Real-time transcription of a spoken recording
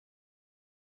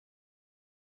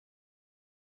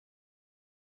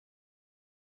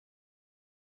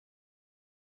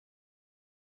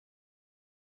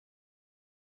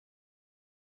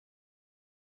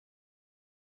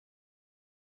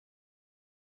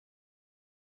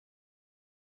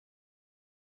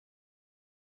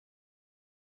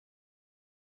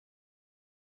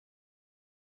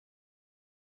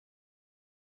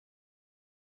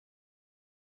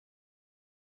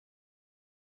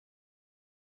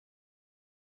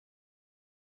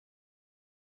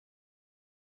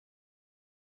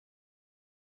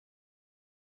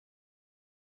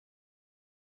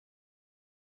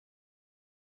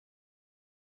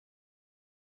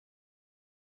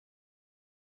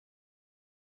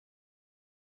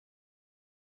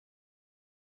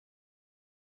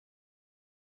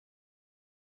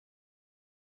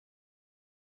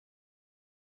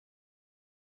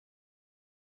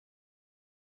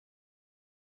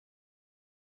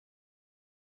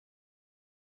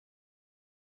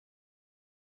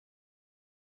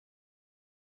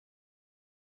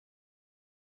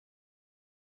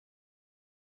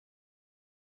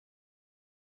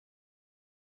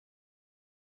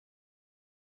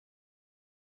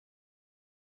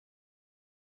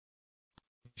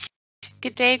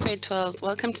Good day, grade 12s.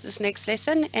 Welcome to this next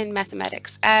lesson in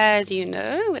mathematics. As you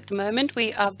know, at the moment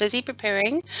we are busy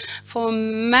preparing for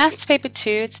Maths Paper 2.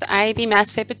 It's the IAB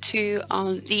Maths Paper 2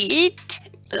 on the,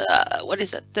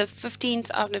 the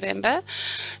 15th of November.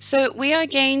 So we are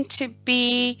going to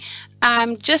be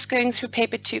just going through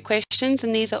paper 2 questions,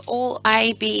 and these are all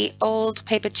IAB old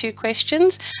paper 2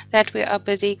 questions that we are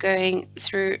busy going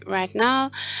through right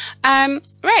now.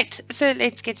 Right, so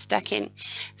let's get stuck in.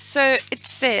 So it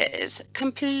says,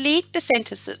 complete the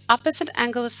sentence that opposite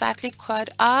angle with cyclic quad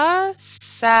are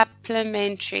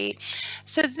supplementary.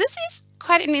 So this is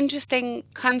quite an interesting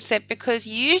concept because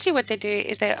usually what they do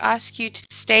is they ask you to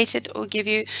state it or give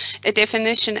you a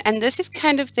definition, and this is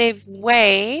kind of their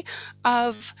way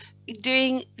of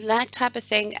doing that type of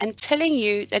thing and telling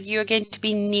you that you're going to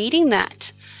be needing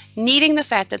the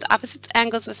fact that the opposite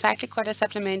angles with cyclic quad are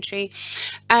supplementary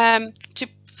to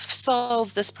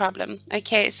solve this problem.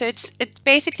 Okay, so it's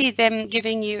basically them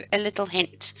giving you a little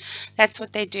hint. That's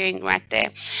what they're doing right there.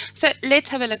 So let's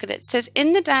have a look at it. It says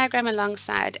in the diagram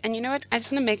alongside, and you know what, I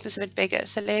just want to make this a bit bigger.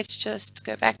 So let's just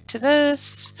go back to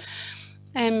this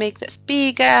and make this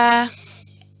bigger.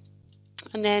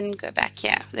 And then go back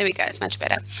here. There we go. It's much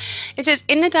better. It says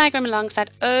in the diagram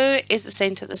alongside, O is the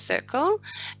center of the circle,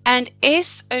 and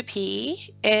SOP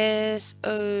is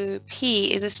a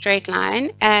straight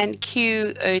line, and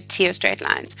QOT are straight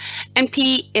lines, and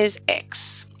P is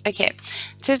X. Okay.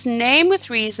 It says name with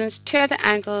reasons two other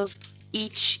angles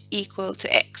each equal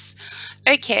to X.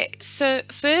 Okay, so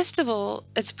first of all,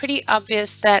 it's pretty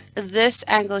obvious that this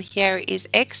angle here is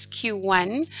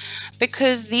XQ1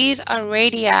 because these are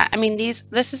radii. I mean, this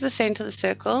is the center of the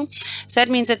circle. So that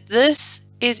means that this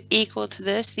is equal to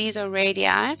this. These are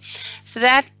radii. So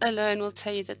that alone will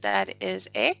tell you that that is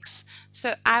X.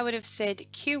 So I would have said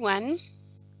Q1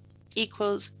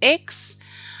 equals X.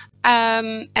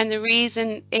 And the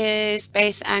reason is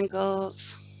base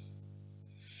angles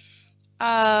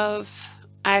of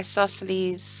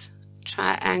isosceles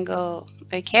triangle,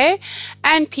 okay,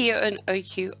 and PO and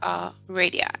OQ are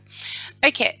radii.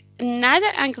 Okay,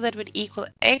 another angle that would equal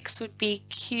X would be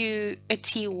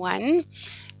T1.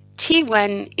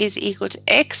 T1 is equal to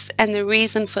X, and the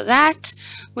reason for that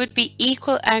would be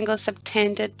equal angle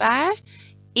subtended by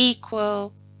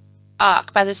equal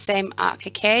arc, by the same arc,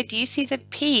 okay? Do you see that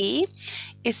P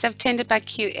is subtended by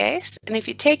QS, and if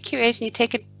you take QS and you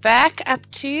take it back up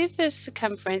to the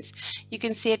circumference, you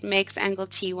can see it makes angle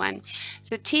T1.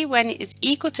 So T1 is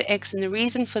equal to X, and the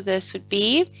reason for this would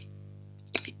be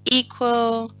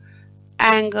equal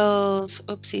angles,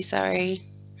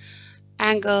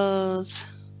 angles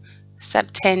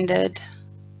subtended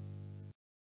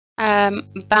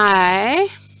by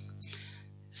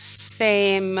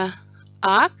same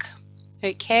arc,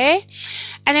 okay?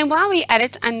 And then while we at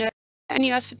it, I know I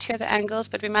only asked for two other angles,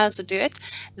 but we might as well do it.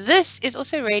 This is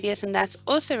also radius, and that's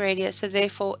also radius, so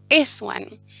therefore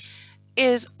S1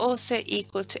 is also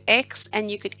equal to X,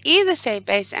 and you could either say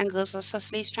base angles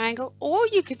isosceles triangle, or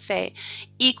you could say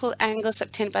equal angles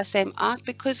subtended by same arc,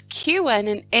 because Q1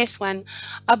 and S1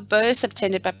 are both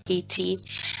subtended by PT.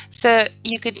 So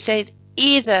you could say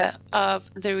either of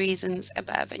the reasons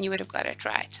above, and you would have got it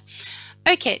right.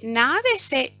 Okay, now they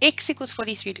say X equals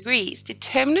 43 degrees.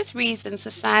 Determine with reasons the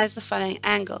size of the following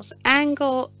angles.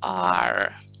 Angle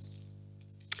R.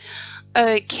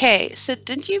 Okay, so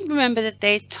did you remember that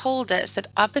they told us that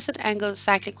opposite angles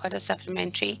cyclic quad are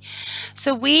supplementary?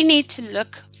 So we need to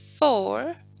look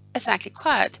for a cyclic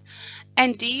quad.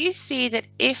 And do you see that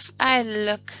if I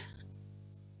look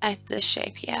at the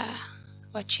shape here,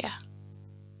 watch here,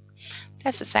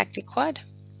 that's a cyclic quad.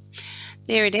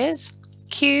 There it is.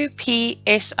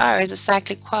 QPSR is a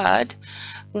cyclic quad,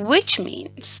 which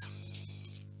means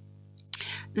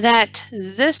that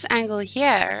this angle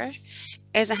here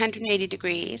is 180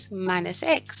 degrees minus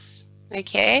X,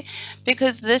 okay?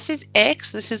 Because this is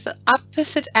X, this is the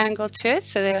opposite angle to it,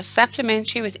 so they are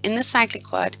supplementary within the cyclic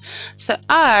quad. So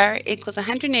R equals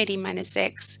 180 minus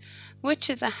X, which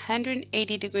is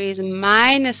 180 degrees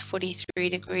minus 43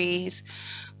 degrees,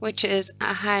 which is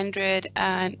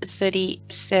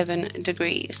 137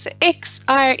 degrees. So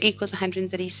XR equals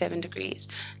 137 degrees.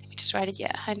 Let me just write it here,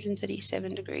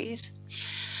 137 degrees.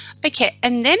 Okay,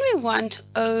 and then we want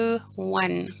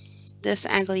O1, this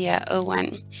angle here,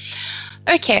 O1.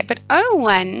 Okay, but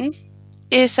O1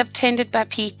 is subtended by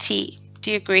PT. Do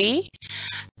you agree?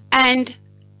 And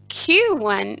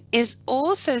Q1 is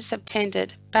also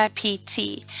subtended by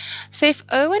PT. So if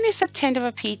O1 is subtended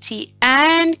by PT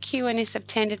and Q1 is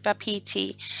subtended by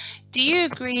PT, do you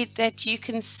agree that you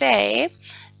can say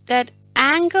that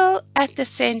angle at the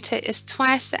center is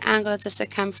twice the angle at the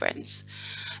circumference?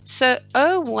 So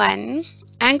O1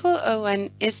 angle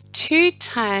O1 is 2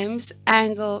 times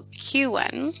angle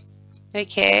Q1,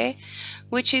 okay,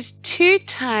 which is 2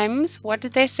 times, what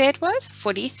did they say it was?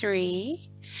 43,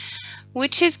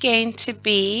 which is going to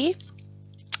be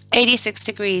 86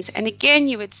 degrees. And again,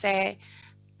 you would say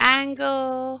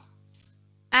angle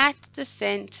at the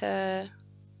center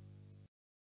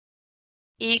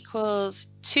equals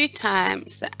 2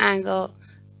 times the angle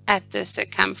at the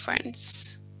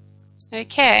circumference.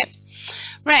 Okay,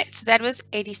 right, so that was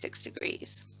 86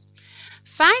 degrees.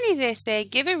 Finally, they say,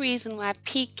 give a reason why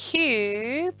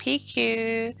PQ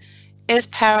is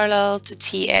parallel to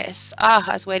TS. I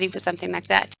was waiting for something like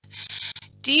that.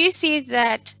 Do you see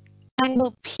that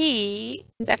angle P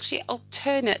is actually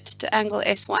alternate to angle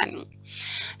S1?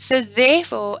 So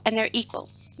therefore, and they're equal,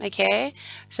 okay?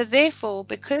 So therefore,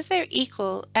 because they're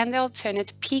equal and they're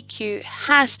alternate, PQ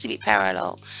has to be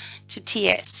parallel to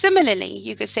TS. Similarly,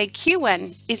 you could say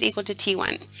Q1 is equal to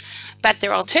T1, but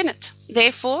they're alternate.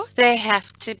 Therefore, they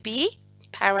have to be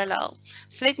parallel.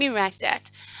 So let me write that.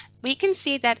 We can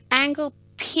see that angle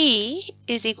P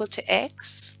is equal to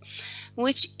X,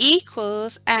 which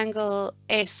equals angle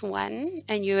S1,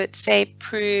 and you would say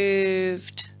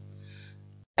proved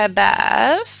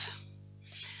above.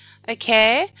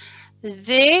 Okay,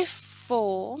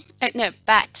 therefore,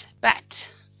 but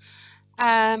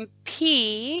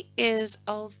P is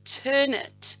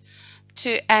alternate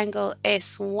to angle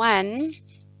S1,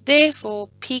 therefore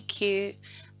PQ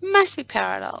must be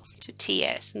parallel to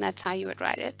TS, and that's how you would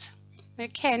write it.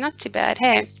 Okay, not too bad,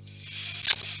 hey?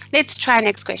 Let's try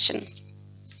next question.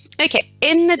 Okay,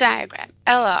 in the diagram,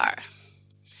 LR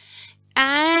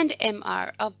and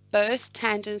MR are both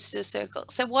tangents to the circle.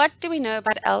 So what do we know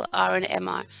about LR and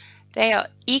MR? They are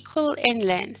equal in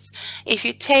length. If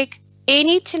you take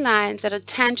any two lines that are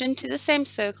tangent to the same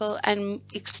circle and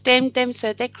extend them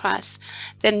so they cross,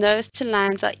 then those two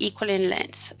lines are equal in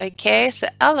length. Okay, so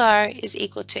LR is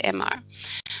equal to MR.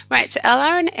 Right, so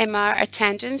LR and MR are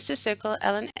tangents to circle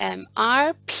L and M.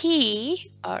 RP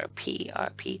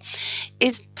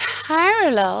is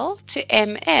parallel to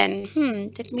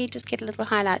MN. Let me just get a little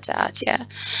highlighter out here.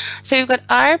 So we've got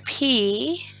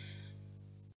RP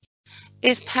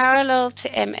is parallel to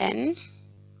MN.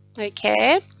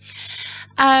 Okay.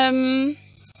 And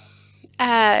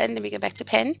let me go back to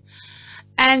pen.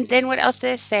 And then what else do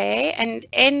they say? And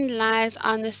N lies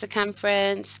on the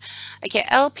circumference. Okay,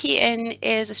 LPN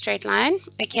is a straight line.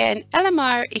 Okay, and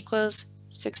LMR equals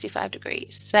 65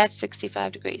 degrees. So that's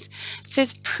 65 degrees. It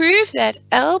says prove that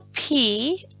LPMR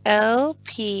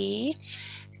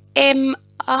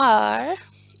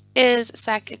is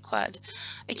cyclic quad.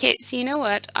 Okay, so you know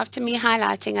what? After me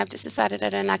highlighting, I've just decided I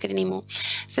don't like it anymore.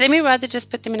 So let me rather just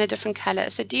put them in a different color.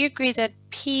 So do you agree that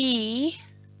P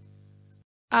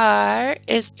R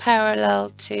is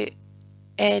parallel to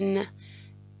NM?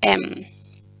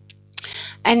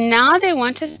 And now they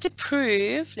want us to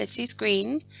prove, let's use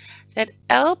green, that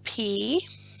LPMR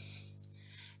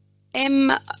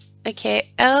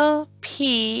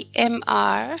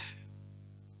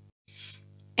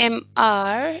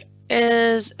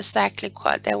is a cyclic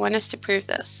quad. They want us to prove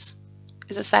this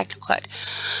is a cyclic quad.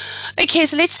 Okay,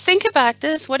 so let's think about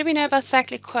this. What do we know about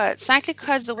cyclic quads? Cyclic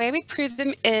quads, the way we prove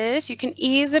them is you can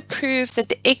either prove that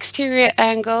the exterior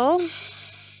angle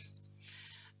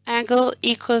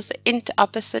equals the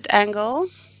interopposite angle,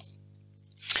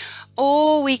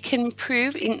 or we can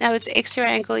prove, in other words, the exterior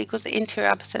angle equals the interior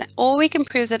opposite, or we can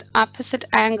prove that opposite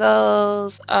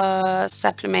angles are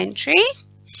supplementary,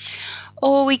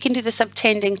 or we can do the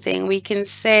subtending thing. We can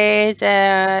say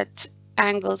that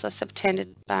angles are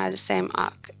subtended by the same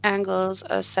arc. Angles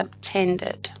are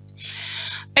subtended.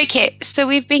 Okay, so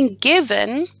we've been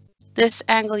given this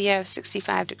angle here of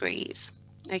 65 degrees.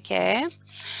 Okay,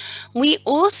 we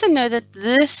also know that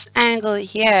this angle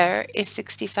here is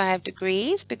 65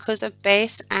 degrees because of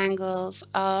base angles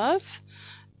of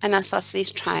an isosceles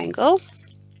triangle.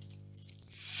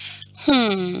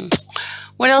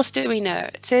 What else do we know?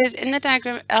 It says in the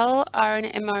diagram L, R, and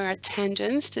M are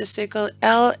tangents to the circle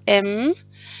LM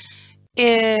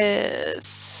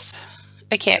is,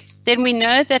 okay, then we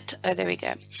know that, oh, there we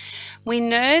go. We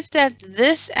know that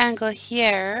this angle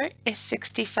here is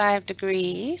 65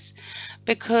 degrees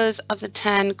because of the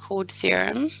tan chord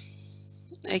theorem.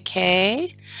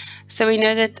 Okay, so we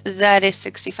know that that is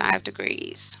 65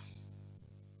 degrees.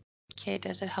 Okay,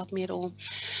 does it help me at all?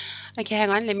 Okay,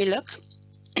 hang on, let me look.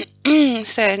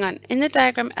 So hang on, in the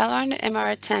diagram L, R, and M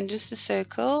are tangents to the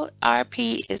circle.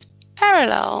 RP is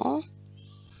parallel.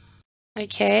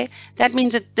 Okay, that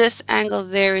means that this angle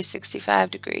there is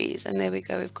 65 degrees, and there we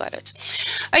go, we've got it.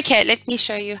 Okay, let me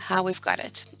show you how we've got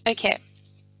it. Okay,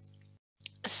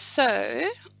 so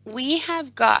we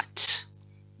have got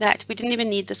that. We didn't even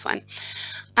need this one.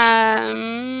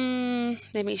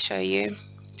 Let me show you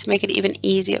to make it even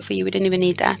easier for you. We didn't even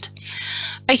need that.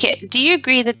 Okay, do you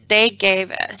agree that they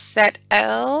gave us that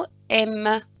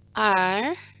LMR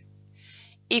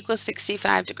equals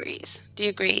 65 degrees? Do you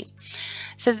agree?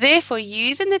 So therefore,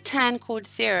 using the tan chord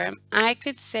theorem, I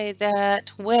could say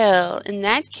that, well, in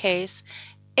that case,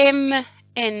 MNL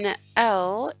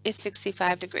is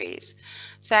 65 degrees.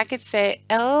 So I could say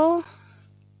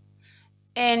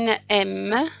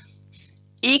LNM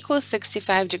equals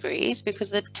 65 degrees because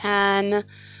the tan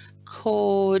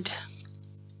chord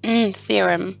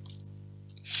theorem.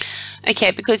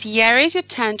 Okay, because here is your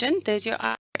tangent, there's your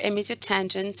RM is your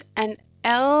tangent, and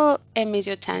LM is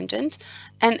your tangent,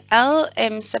 and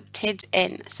LM subtends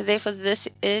N. So therefore, this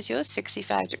is your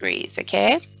 65 degrees,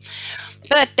 okay?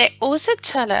 But they also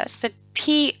tell us that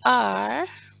PR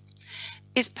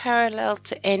is parallel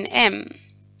to NM,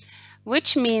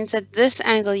 which means that this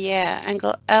angle here,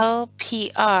 angle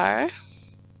LPR,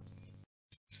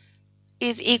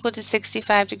 is equal to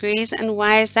 65 degrees. And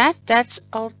why is that? That's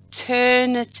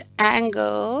alternate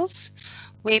angles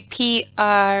where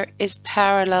PR is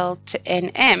parallel to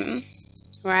NM,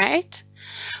 right?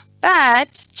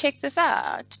 But check this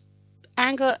out.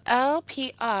 Angle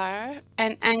LPR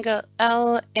and angle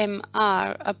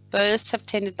LMR are both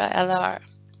subtended by LR.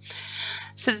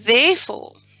 So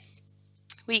therefore,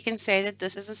 we can say that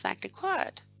this is a cyclic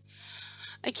quad.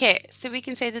 Okay, so we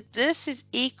can say that this is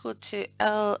equal to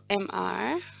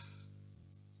LMR.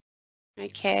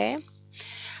 Okay,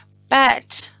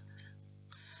 but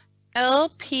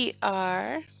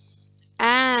LPR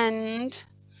and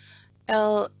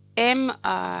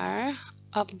LMR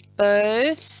are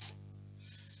both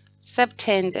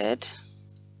subtended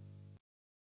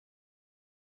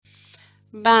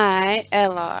by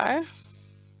LR.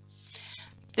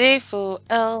 Therefore,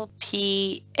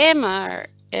 LPMR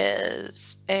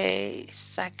is a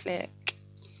cyclic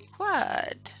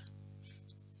quad.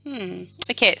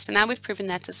 Okay, so now we've proven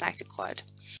that's a cyclic quad.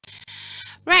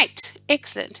 Right,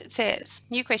 excellent. It says,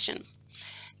 new question.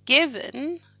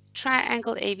 Given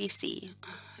triangle ABC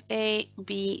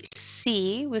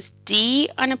with D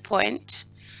on a point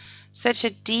such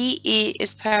that DE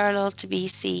is parallel to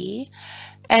BC,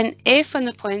 and F on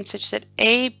the point such that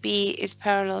AB is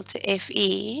parallel to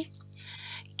FE,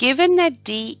 given that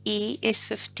DE is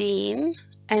 15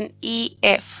 and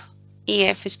EF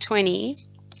is 20,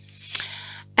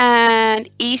 and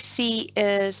EC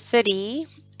is 30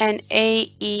 and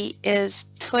AE is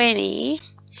 20,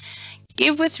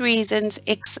 give with reasons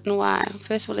X and Y.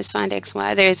 First of all, let's find X and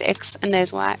Y. There's X and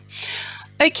there's Y.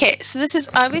 Okay, so this is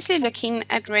obviously looking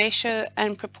at ratio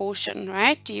and proportion,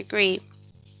 right? Do you agree?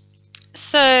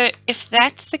 So if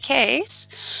that's the case,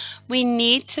 we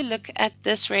need to look at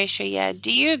this ratio here.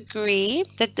 Do you agree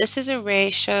that this is a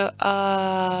ratio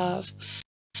of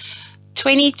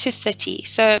 20 to 30?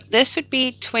 So this would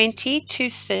be 20 to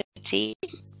 30.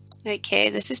 Okay,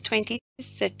 this is 20 to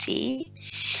 30.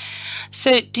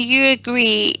 So do you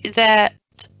agree that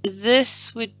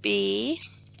this would be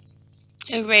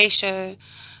a ratio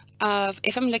of,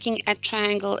 if I'm looking at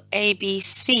triangle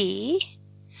ABC,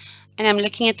 and I'm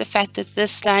looking at the fact that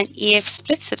this line EF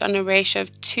splits it on a ratio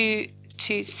of 2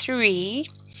 to 3,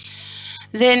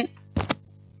 then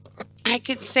I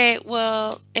could say,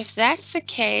 well, if that's the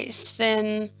case,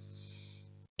 then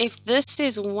if this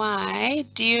is Y,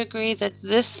 do you agree that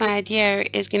this side here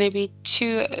is going to be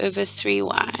 2 over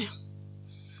 3Y?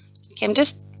 Okay,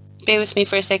 just bear with me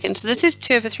for a second. So this is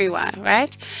 2 over 3Y,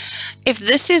 right? If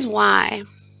this is Y,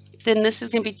 then this is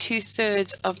going to be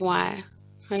 2/3 of Y,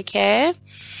 okay?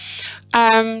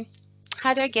 How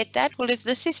do I get that? Well, if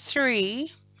this is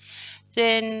 3,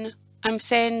 then I'm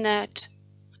saying that,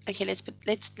 okay, let's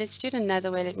do it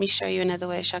another way. Let me show you another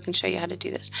way so I can show you how to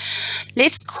do this.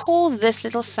 Let's call this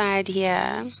little side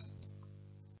here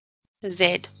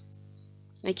Z.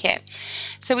 Okay,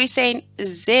 so we're saying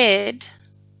Z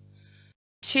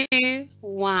to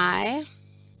Y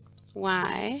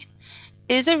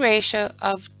is a ratio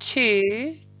of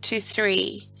 2 to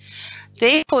 3.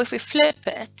 Therefore, if we flip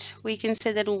it, we can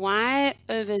say that Y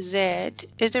over Z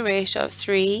is a ratio of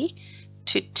 3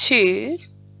 to 2.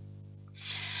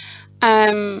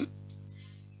 No,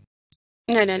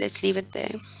 let's leave it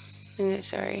there. No,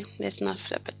 sorry, let's not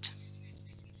flip it.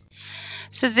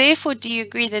 So therefore, do you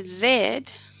agree that Z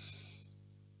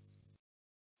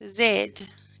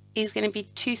is going to be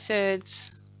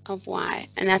 2/3 of Y?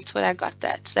 And that's what I got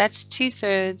that. So that's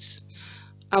 2/3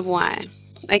 of Y.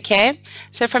 Okay,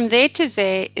 so from there to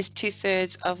there is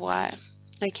 2/3 of Y.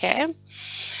 Okay,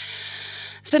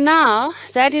 so now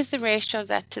that is the ratio of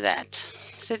that to that.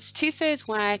 So So it's 2/3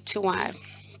 y to y.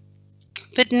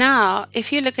 But now,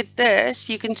 if you look at this,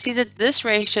 you can see that this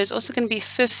ratio is also going to be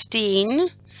 15.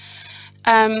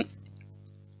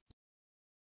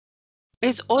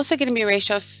 It's also going to be a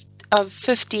ratio of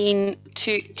 15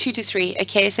 to 2 to 3.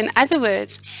 Okay, so in other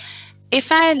words, if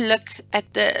I look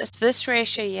at this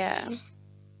ratio here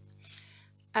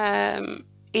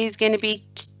is going to be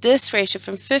this ratio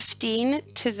from 15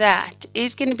 to that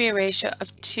is going to be a ratio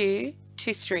of 2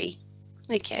 to 3.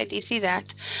 Okay, do you see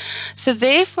that? So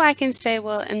therefore I can say,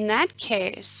 well, in that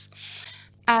case,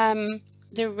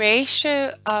 the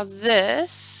ratio of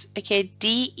this, okay,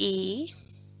 DE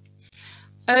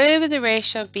over the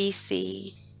ratio of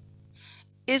BC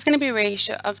is going to be a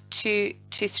ratio of 2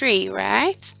 to 3,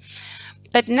 right?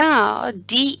 But now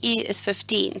DE is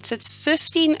 15, so it's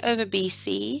 15 over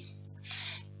BC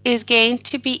is going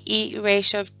to be a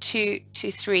ratio of 2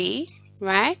 to 3,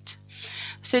 right?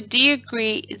 So do you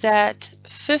agree that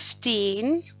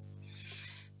 15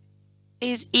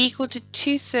 is equal to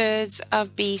 2/3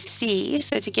 of BC?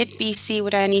 So to get BC,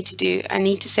 what do I need to do? I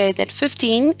need to say that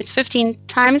 15, it's 15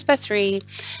 times by 3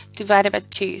 divided by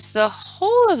 2. So the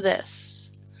whole of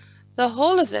this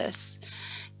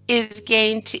is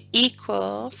going to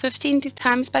equal 15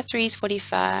 times by 3 is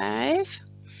 45.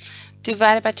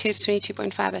 Divided by 2 is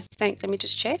 22.5, I think. Let me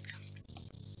just check.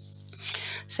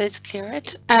 So let's clear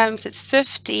it. So it's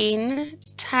 15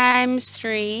 times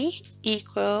 3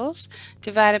 equals,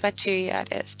 divided by 2, yeah,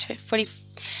 it is 40.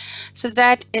 So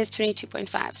that is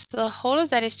 22.5. So the whole of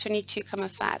that is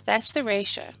 22,5. That's the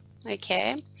ratio,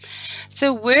 okay?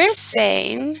 So we're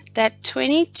saying that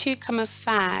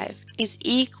 22,5 is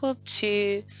equal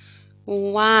to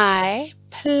y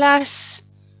plus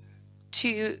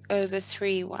 2 over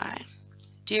 3y.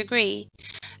 Do you agree?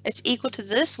 It's equal to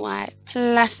this y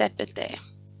plus that bit there.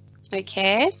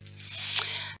 Okay?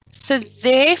 So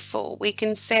therefore, we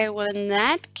can say, well, in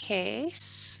that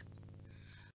case,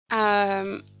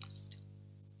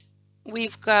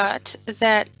 we've got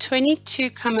that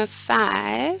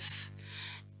 22,5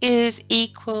 is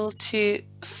equal to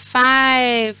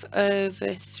 5 over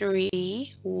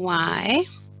 3y,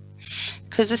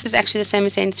 because this is actually the same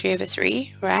as saying 3 over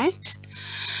 3, right?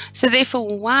 So therefore,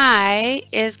 y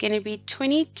is going to be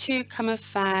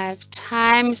 22,5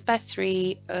 times by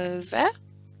 3 over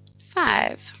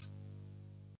 5.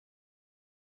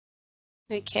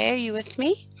 Okay, are you with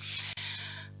me?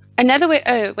 Another way,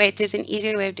 oh, wait, there's an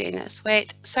easier way of doing this.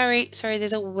 Wait, sorry,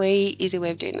 there's a way easier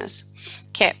way of doing this.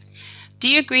 Okay, do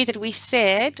you agree that we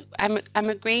said, I'm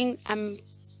agreeing,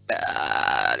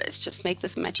 let's just make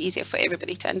this much easier for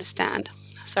everybody to understand.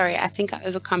 Sorry, I think I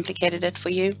overcomplicated it for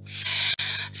you.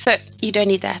 So you don't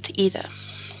need that either.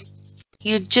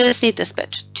 You just need this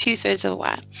bit, 2/3 of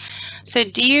y. So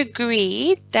do you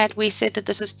agree that we said that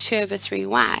this is 2 over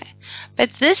 3y?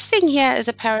 But this thing here is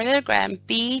a parallelogram.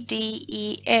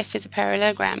 BDEF is a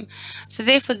parallelogram. So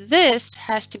therefore this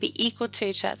has to be equal to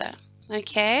each other.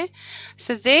 Okay,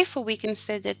 so therefore we can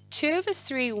say that 2 over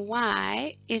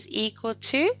 3y is equal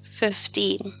to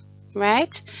 15,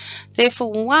 right?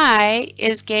 Therefore y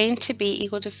is going to be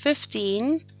equal to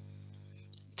 15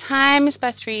 times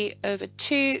by 3 over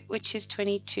 2, which is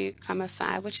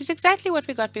 22,5, which is exactly what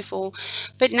we got before,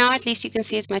 but now at least you can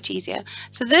see it's much easier.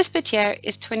 So this bit here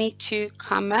is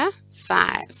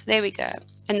 22,5. There we go.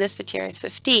 And this bit here is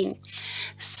 15.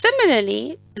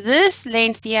 Similarly, this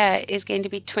length here is going to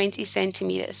be 20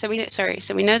 centimeters. So we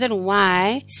know that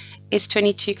y is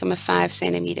 22,5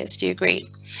 centimeters. Do you agree?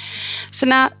 So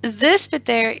now this bit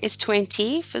there is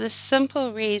 20 for the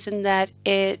simple reason that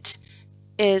it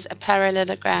is a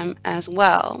parallelogram as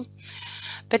well.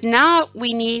 But now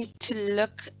we need to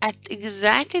look at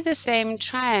exactly the same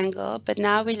triangle, but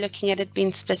now we're looking at it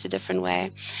being split a different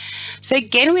way. So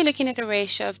again, we're looking at a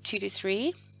ratio of 2 to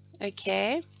 3,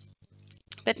 okay?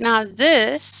 But now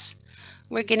this,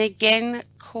 we're going to again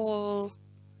call,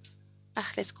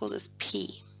 let's call this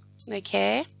P,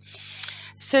 okay?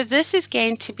 So this is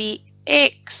going to be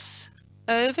X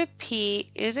over P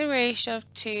is a ratio of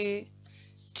 2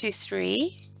 to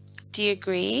 3. Do you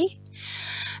agree?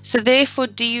 So therefore,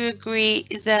 do you agree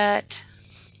that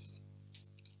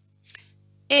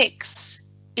X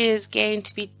is going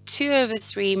to be 2 over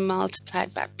 3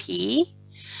 multiplied by P?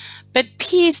 But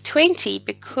P is 20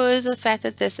 because of the fact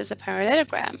that this is a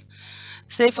parallelogram.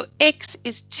 So therefore, X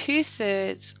is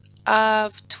 2/3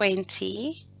 of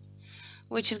 20,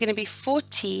 which is going to be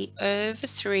 40 over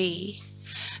 3.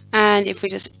 And if we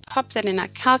just pop that in our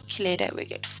calculator, we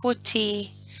get 40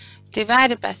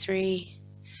 divided by 3,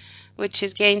 which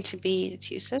is going to be, let's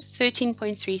use this,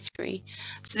 13.33.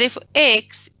 So therefore,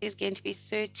 X is going to be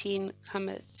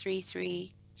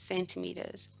 13,33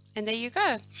 centimeters. And there you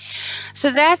go.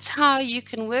 So that's how you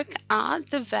can work out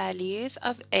the values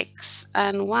of x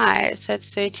and y. So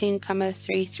it's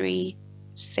 13,33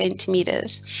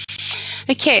 centimeters.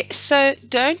 Okay, so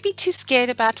don't be too scared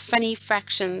about funny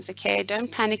fractions, okay?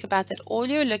 Don't panic about that. All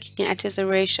you're looking at is a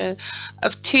ratio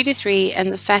of 2 to 3 and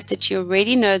the fact that you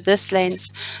already know this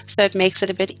length, so it makes it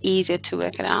a bit easier to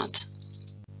work it out.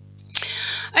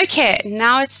 Okay,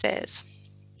 now it says,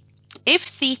 if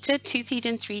theta, 2 theta,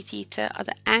 and 3 theta are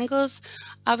the angles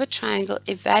of a triangle,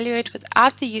 evaluate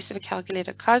without the use of a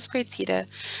calculator cos squared theta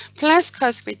plus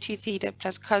cos squared 2 theta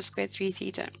plus cos squared 3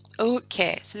 theta.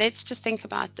 Okay, so let's just think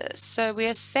about this. So we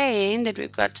are saying that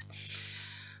we've got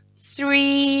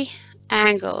 3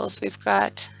 angles. We've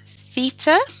got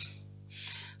theta,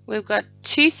 we've got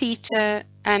 2 theta,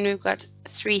 and we've got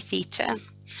 3 theta.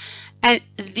 And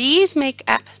these make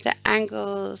up the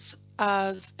angles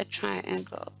of a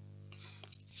triangle.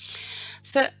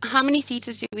 So how many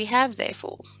thetas do we have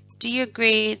therefore? Do you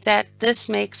agree that this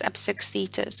makes up 6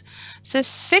 thetas? So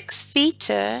 6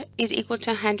 theta is equal to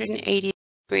 180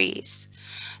 degrees.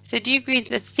 So do you agree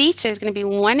that theta is going to be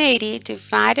 180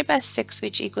 divided by 6,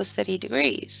 which equals 30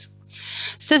 degrees?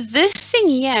 So this thing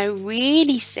here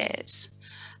really says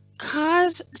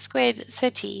cos squared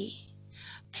 30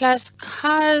 plus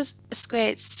cos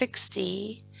squared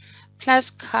 60 plus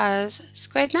cos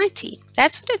squared 90.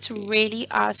 That's what it's really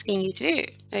asking you to do,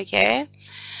 okay?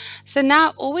 So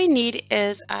now all we need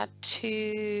is our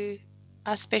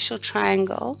special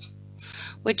triangle,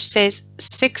 which says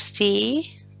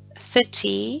 60,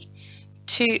 30,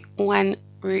 2, 1,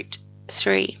 root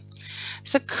 3.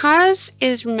 So cos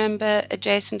is, remember,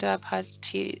 adjacent to our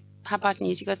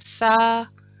hypotenuse. You've got SAR,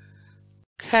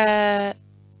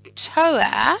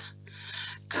 TOA.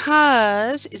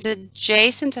 Cos is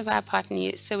adjacent of our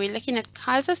hypotenuse. So we're looking at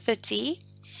cos of 30,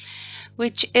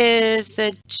 which is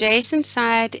the adjacent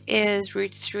side is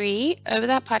root 3 over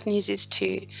the hypotenuse is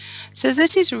 2. So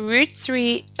this is root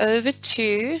 3 over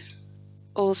 2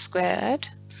 all squared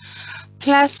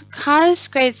plus cos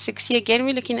squared 60. Again,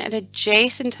 we're looking at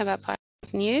adjacent of our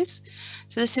hypotenuse.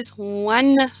 So this is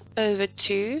 1 over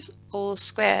 2 all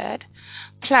squared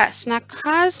plus, now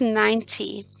cos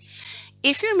 90.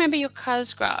 If you remember your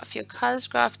cos graph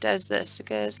does this. It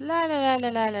goes la la la la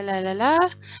la la la la.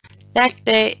 That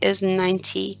there is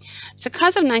 90. So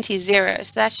cos of 90 is 0,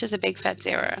 so that's just a big fat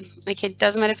 0. Okay, it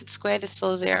doesn't matter if it's squared, it's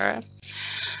still 0.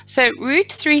 So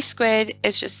root 3 squared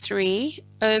is just 3,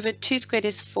 over 2 squared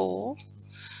is 4,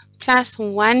 plus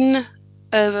 1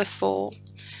 over 4,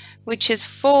 which is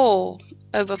 4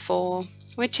 over 4,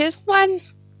 which is 1.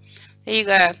 There you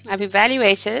go. I've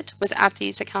evaluated without the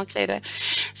use of calculator.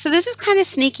 So this is kind of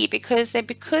sneaky because of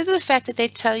the fact that they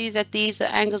tell you that these are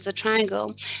angles of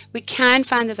triangle, we can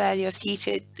find the value of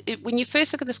theta. When you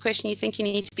first look at this question, you think you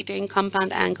need to be doing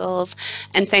compound angles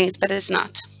and things, but it's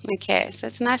not. Okay, so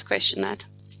it's a nice question, that.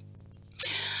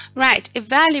 Right,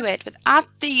 evaluate without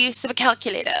the use of a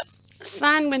calculator.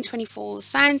 Sine 124,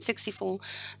 sine 64,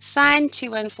 sine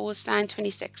 214, sine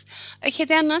 26. Okay,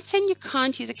 they're not saying you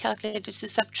can't use a calculator to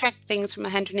subtract things from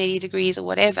 180 degrees or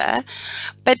whatever,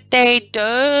 but they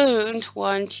don't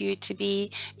want you to be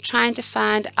trying to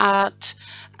find out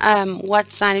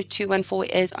what sine of 214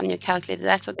 is on your calculator.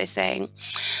 That's what they're saying.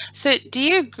 So do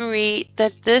you agree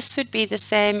that this would be the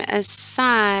same as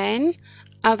sine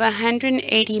of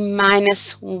 180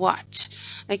 minus what?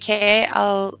 Okay,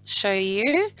 I'll show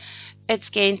you.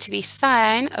 It's going to be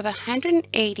sine of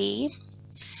 180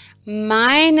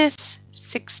 minus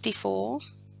 64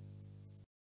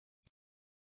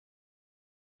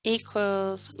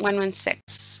 equals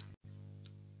 116.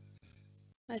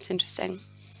 That's interesting.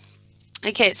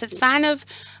 Okay, so it's sine of,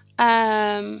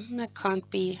 that can't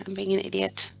be, I'm being an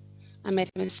idiot. I made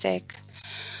a mistake.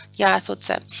 Yeah, I thought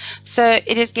so. So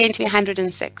it is going to be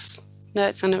 106. No,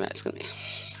 it's going to be.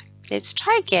 Let's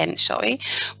try again, shall we?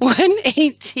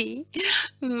 180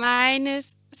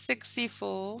 minus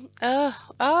 64.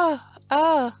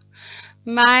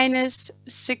 Minus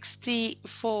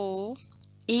 64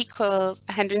 equals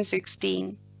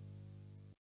 116.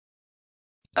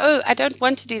 Oh, I don't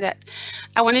want to do that.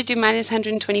 I want to do minus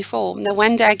 124. No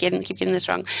wonder I keep getting this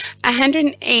wrong.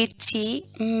 180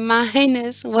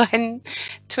 minus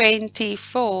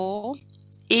 124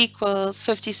 equals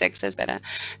 56. That's better.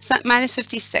 So minus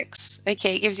 56.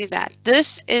 Okay, it gives you that.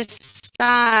 This is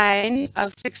sine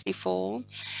of 64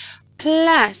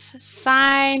 plus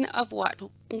sine of what?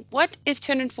 What is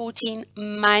 214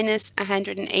 minus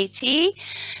 180?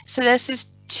 So this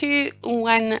is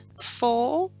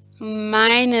 214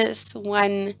 minus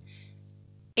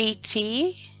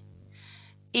 180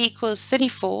 equals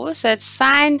 34. So it's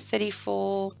sine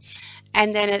 34,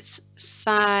 and then it's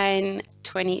sine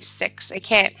 26.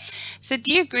 Okay, so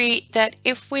do you agree that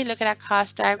if we look at our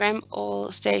CAST diagram,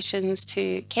 all stations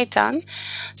to Cape Town,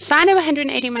 sine of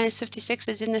 180 minus 56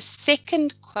 is in the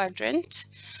second quadrant.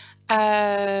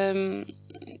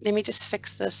 Let me just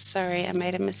fix this. Sorry, I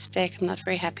made a mistake. I'm not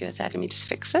very happy with that. Let me just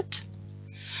fix it.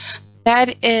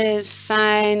 That is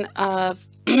sine of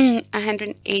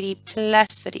 180 plus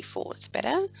 34. It's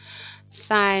better.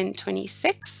 Sine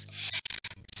 26.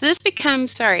 So this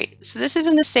becomes, sorry, so this is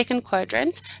in the second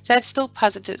quadrant. So that's still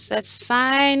positive. So that's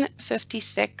sine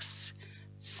 56,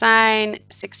 sine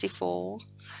 64,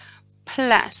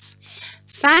 plus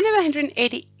sine of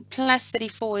 180 plus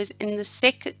 34 is in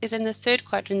the third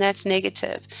quadrant. That's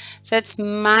negative. So it's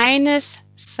minus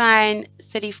sine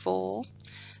 34,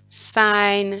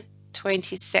 sine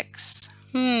 26.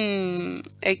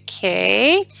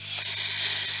 Okay.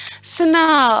 So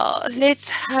now let's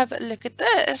have a look at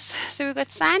this. So we've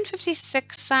got sine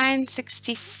 56, sine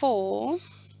 64.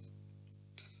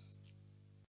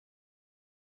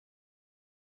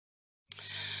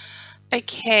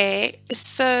 Okay,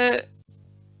 so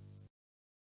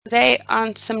they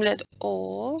aren't similar at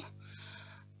all.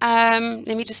 Let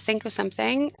me just think of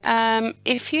something.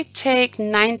 If you take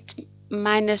 90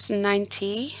 minus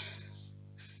 90,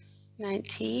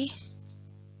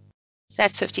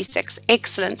 that's 56.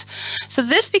 Excellent. So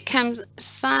this becomes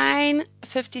sine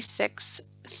 56,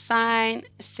 sine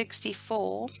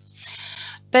 64,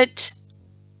 but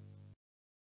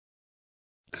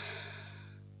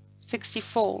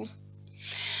 64.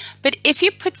 But if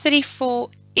you put 34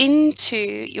 into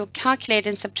your calculator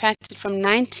and subtract it from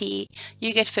 90,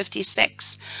 you get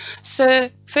 56. So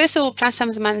first of all, plus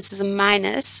times minus is a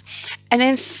minus, and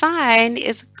then sine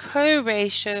is a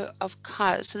co-ratio of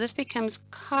cos. So this becomes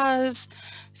cos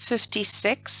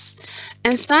 56,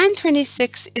 and sine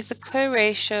 26 is the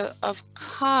co-ratio of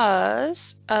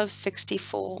cos of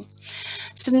 64.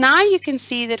 So now you can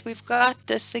see that we've got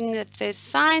this thing that says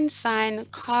sine, sine,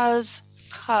 cos,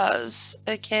 cos,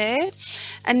 okay?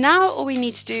 And now all we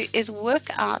need to do is work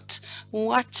out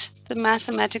what the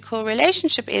mathematical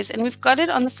relationship is, and we've got it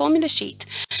on the formula sheet.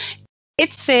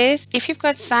 It says if you've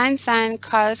got sine, sine,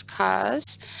 cos,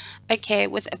 cos, okay,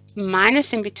 with a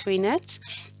minus in between it,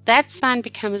 that sign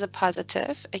becomes a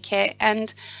positive, okay?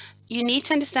 And you need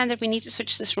to understand that we need to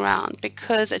switch this around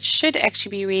because it should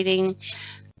actually be reading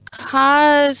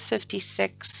cos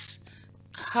 56,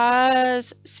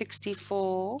 cos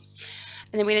 64,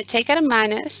 and then we're going to take out a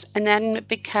minus, and then it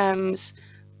becomes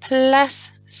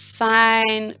plus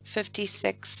sine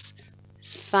 56,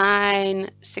 sine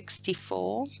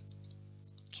 64.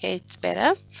 Okay, it's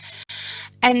better.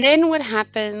 And then what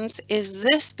happens is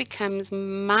this becomes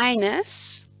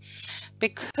minus,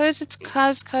 because it's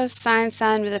cos, cos, sine,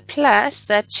 sine with a plus,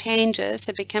 that changes.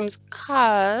 It becomes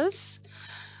cos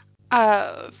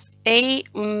of a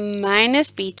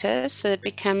minus beta, so it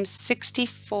becomes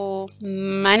 64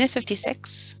 minus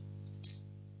 56,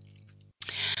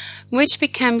 which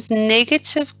becomes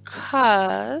negative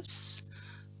cos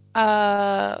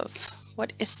of,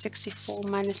 what is 64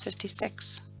 minus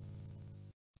 56?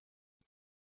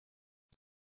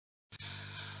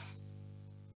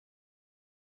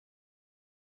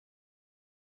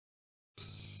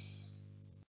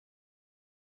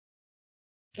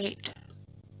 Eight.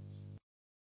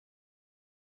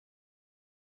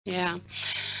 Yeah,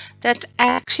 that's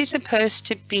actually supposed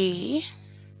to be,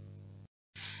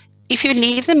 if you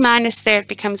leave the minus there, it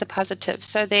becomes a positive.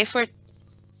 So therefore,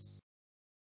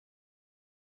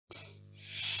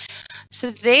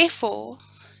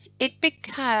 it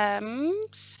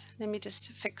becomes, let me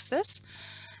just fix this.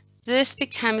 This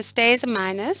becomes, stays a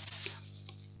minus,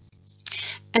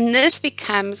 and this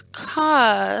becomes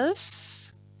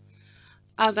cos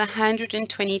of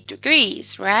 120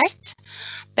 degrees, right?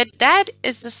 But that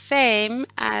is the same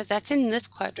as, that's in this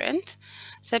quadrant.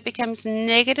 So it becomes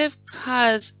negative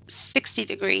cos 60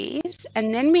 degrees.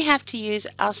 And then we have to use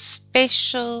our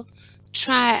special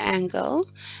triangle.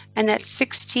 And that's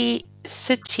 60,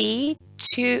 30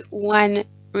 to 1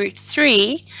 root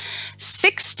 3.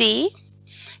 60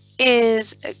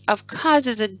 is of cos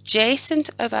is adjacent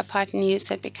of our hypotenuse,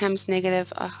 so it becomes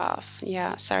negative a half.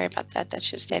 Yeah, sorry about that. That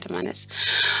should have stayed a minus.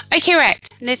 Okay, right.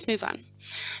 Let's move on.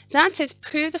 Now it says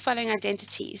prove the following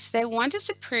identities. They want us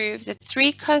to prove that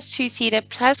 3 cos 2 theta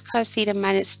plus cos theta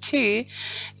minus 2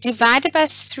 divided by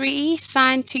 3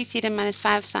 sine 2 theta minus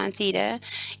 5 sine theta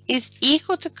is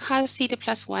equal to cos theta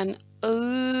plus 1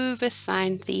 over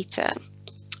sine theta.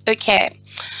 Okay,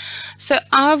 So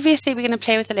obviously we're going to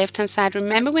play with the left-hand side.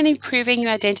 Remember, when improving your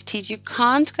identities, you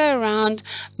can't go around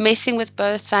messing with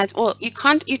both sides, or you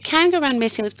can go around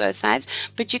messing with both sides,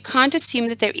 but you can't assume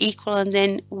that they're equal and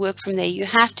then work from there. You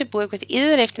have to work with either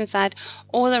the left-hand side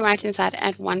or the right-hand side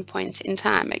at one point in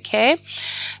time, okay?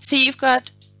 So you've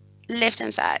got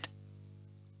left-hand side.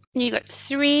 You've got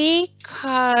 3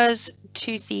 cos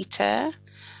 2 theta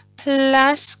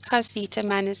plus cos theta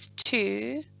minus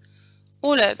 2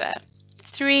 all over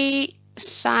 3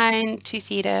 sine 2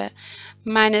 theta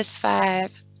minus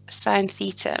 5 sine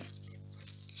theta.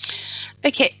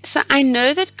 Okay, so I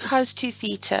know that cos 2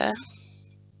 theta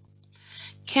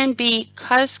can be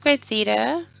cos squared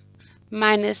theta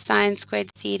minus sine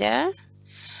squared theta,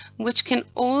 which can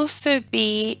also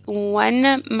be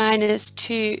 1 minus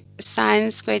 2 sine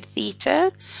squared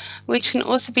theta, which can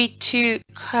also be 2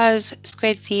 cos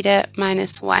squared theta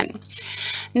minus 1.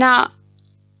 Now,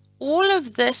 all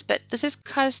of this, but this is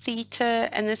cos theta,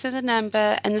 and this is a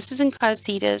number, and this is in cos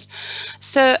thetas.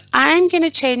 So I'm going to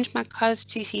change my cos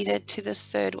 2 theta to this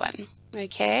third one,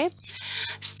 okay?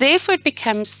 So therefore it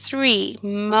becomes 3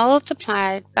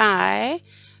 multiplied by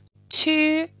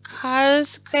 2 cos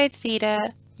squared theta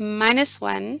minus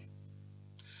 1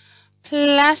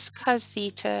 plus cos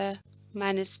theta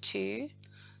minus 2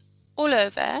 all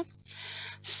over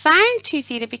sine 2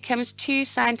 theta becomes 2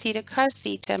 sine theta cos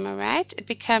theta, am I right? It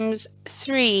becomes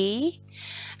 3,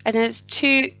 and then it's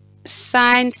 2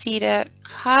 sine theta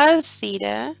cos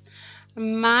theta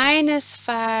minus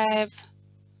 5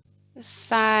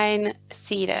 sine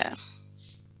theta.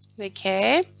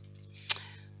 Okay.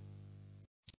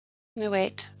 No,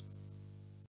 wait.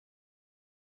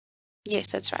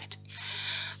 Yes, that's right.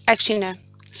 Actually, no.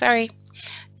 Sorry.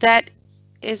 That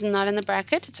is not in the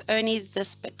bracket. It's only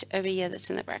this bit over here that's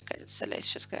in the bracket. So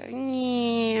let's just go,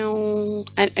 and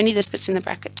only this bit's in the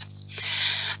bracket.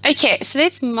 Okay, so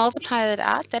let's multiply that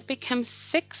out. That becomes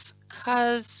 6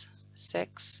 cos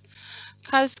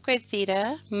squared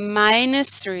theta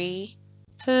minus 3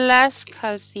 plus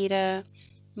cos theta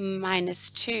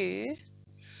minus 2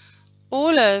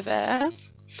 all over.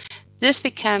 This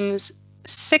becomes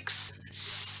 6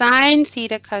 sine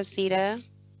theta cos theta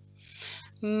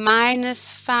minus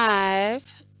 5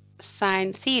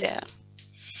 sine theta.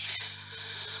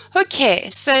 Okay,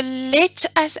 so let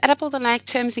us add up all the like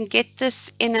terms and get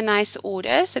this in a nice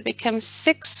order. So it becomes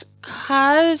 6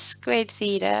 cos squared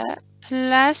theta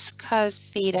plus cos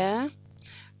theta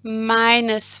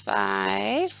minus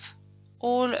 5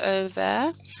 all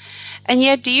over. And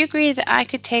yet, do you agree that I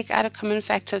could take out a common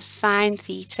factor of sine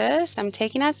theta? So I'm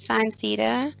taking out sine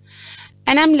theta,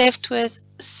 and I'm left with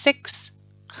 6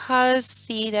 cos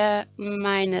theta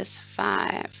minus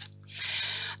 5.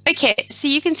 Okay, so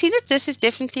you can see that this is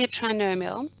definitely a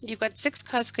trinomial. You've got 6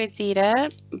 cos squared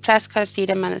theta plus cos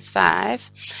theta minus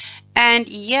 5. And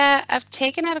yeah, I've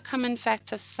taken out a common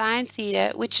factor of sine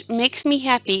theta, which makes me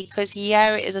happy because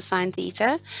here is a sine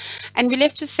theta. And we're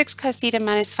left with 6 cos theta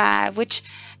minus 5, which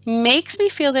makes me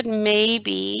feel that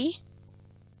maybe,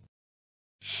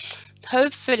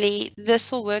 hopefully,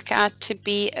 this will work out to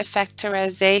be a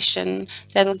factorization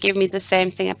that'll give me the same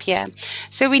thing up here.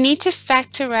 So we need to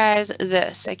factorize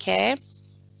this, okay?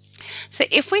 So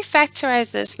if we factorize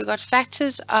this, we've got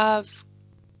factors of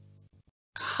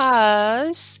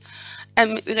cos,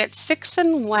 we've got 6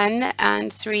 and 1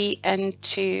 and 3 and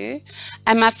 2,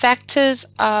 and my factors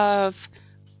of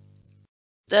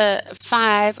the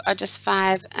 5 are just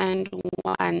 5 and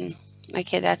 1.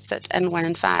 Okay, that's it, and 1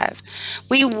 and 5.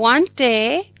 We want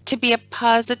there to be a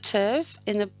positive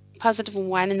in the positive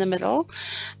 1 in the middle,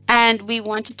 and we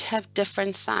want it to have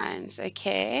different signs,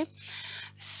 okay?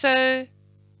 So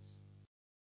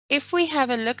if we have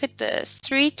a look at this,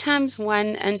 3 times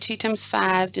 1 and 2 times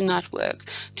 5 do not work.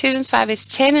 2 times 5 is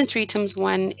 10 and 3 times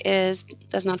 1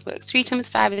 does not work. 3 times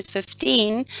 5 is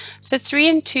 15, so 3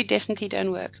 and 2 definitely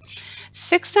don't work.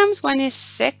 6 times 1 is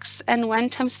 6, and 1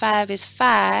 times 5 is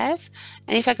 5.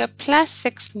 And if I go plus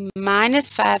 6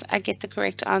 minus 5, I get the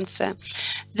correct answer.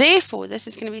 Therefore, this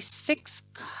is going to be 6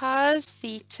 cos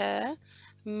theta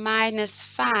minus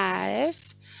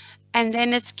 5. And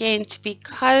then it's going to be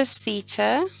cos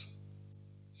theta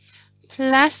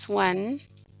plus 1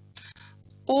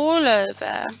 all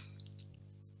over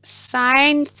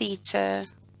sine theta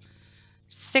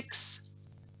 6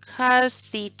 cos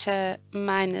theta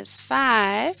minus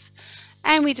 5,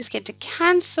 and we just get to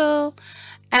cancel,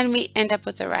 and we end up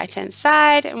with the right hand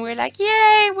side, and we're like,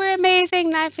 yay, we're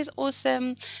amazing, life is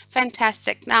awesome,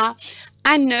 fantastic. Now,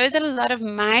 I know that a lot of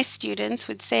my students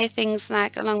would say things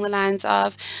like along the lines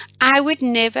of, I would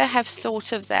never have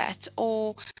thought of that,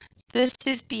 or This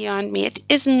is beyond me. It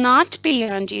is not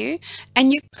beyond you,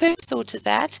 and you could have thought of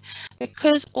that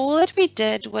because all that we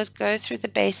did was go through the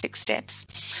basic steps.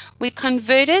 We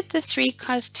converted the 3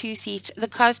 cos 2 theta, the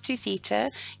cos 2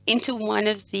 theta, into one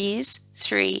of these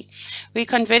 3. We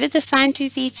converted the sine 2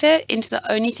 theta into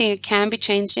the only thing it can be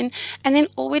changed in, and then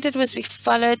all we did was we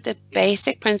followed the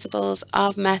basic principles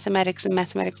of mathematics and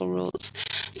mathematical rules.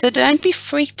 So don't be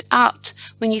freaked out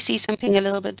when you see something a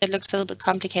little bit that looks a little bit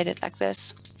complicated like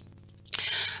this.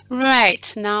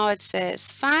 Right, now it says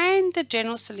find the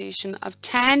general solution of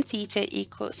tan theta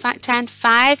equal tan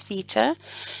 5 theta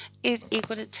is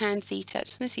equal to tan theta.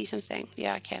 Just want to see something.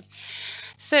 Yeah, okay.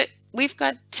 So we've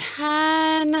got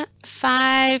tan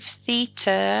 5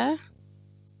 theta,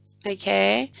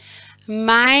 okay,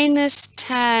 minus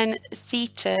tan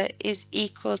theta is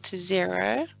equal to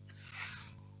 0.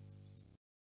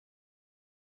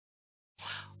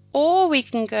 Or we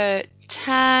can go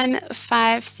tan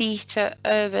 5 theta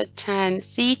over tan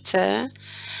theta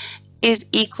is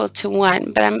equal to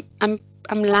 1, but I'm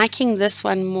liking this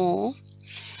one more.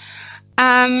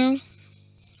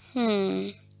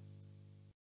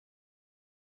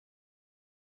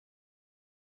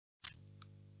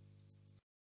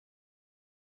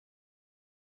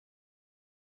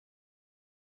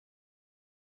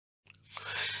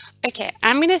 Okay,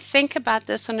 I'm going to think about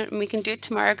this one and we can do it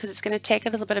tomorrow because it's going to take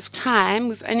a little bit of time.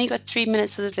 We've only got 3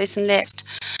 minutes of this lesson left.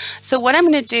 So what I'm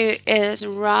going to do is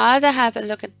rather have a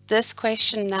look at this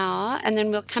question now, and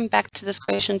then we'll come back to this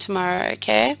question tomorrow,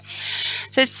 okay?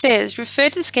 So it says, refer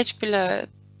to the sketch below.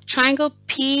 Triangle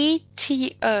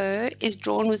PTO is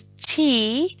drawn with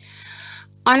T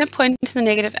on a point to the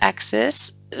negative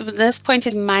axis. This point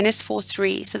is minus 4,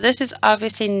 3. So this is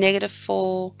obviously negative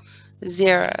 4,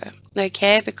 0,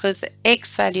 okay, because the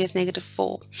x value is negative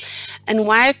 4. And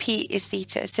y of p is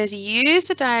theta. It says use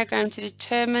the diagram to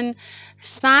determine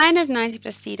sine of 90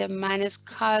 plus theta minus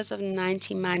cos of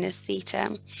 90 minus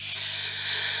theta.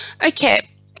 Okay,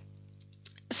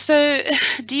 so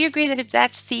do you agree that if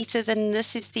that's theta, then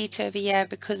this is theta over here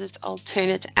because it's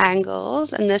alternate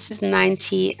angles, and this is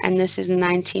 90 and this is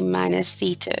 90 minus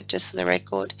theta, just for the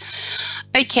record.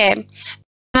 Okay,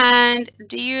 and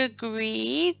do you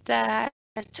agree that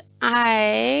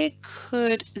I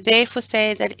could therefore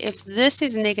say that if this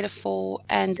is negative 4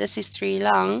 and this is 3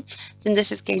 long, then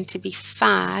this is going to be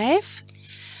 5.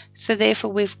 So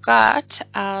therefore we've got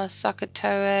our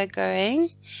SOHCAHTOA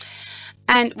going.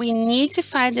 And we need to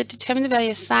determine the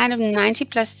value of sine of 90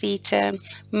 plus theta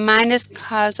minus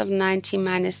cos of 90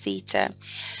 minus theta.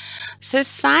 So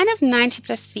sine of 90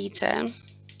 plus theta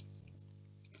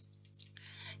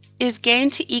is going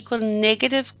to equal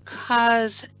negative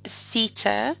cos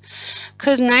theta,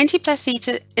 because 90 plus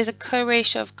theta is a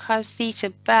co-ratio of cos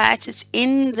theta, but it's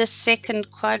in the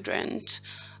second quadrant,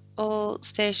 all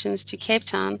stations to Cape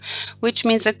Town, which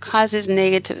means that cos is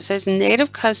negative. So it's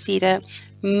negative cos theta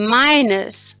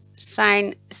minus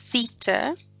sine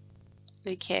theta,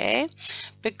 okay,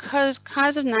 because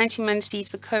cos of 90 minus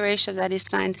theta, the co-ratio of that is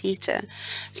sine theta.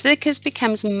 So this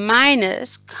becomes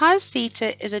minus cos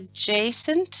theta is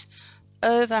adjacent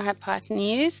over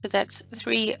hypotenuse, so that's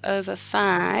 3 over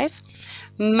 5,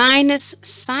 minus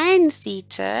sine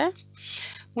theta,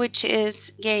 which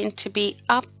is going to be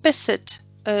opposite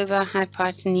over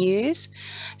hypotenuse,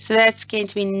 so that's going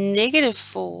to be negative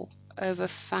 4 over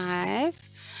 5.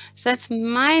 So that's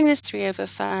minus 3 over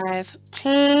 5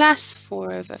 plus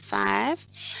 4 over 5,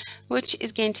 which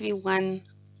is going to be 1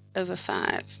 over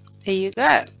 5. There you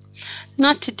go.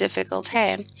 Not too difficult,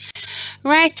 hey?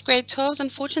 Right, grade 12s,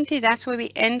 unfortunately, that's where we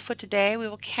end for today. We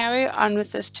will carry on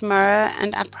with this tomorrow,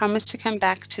 and I promise to come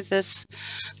back to this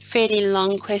fairly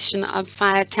long question of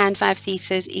tan 5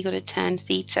 theta is equal to tan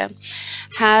theta.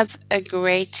 Have a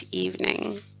great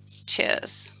evening.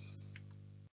 Cheers.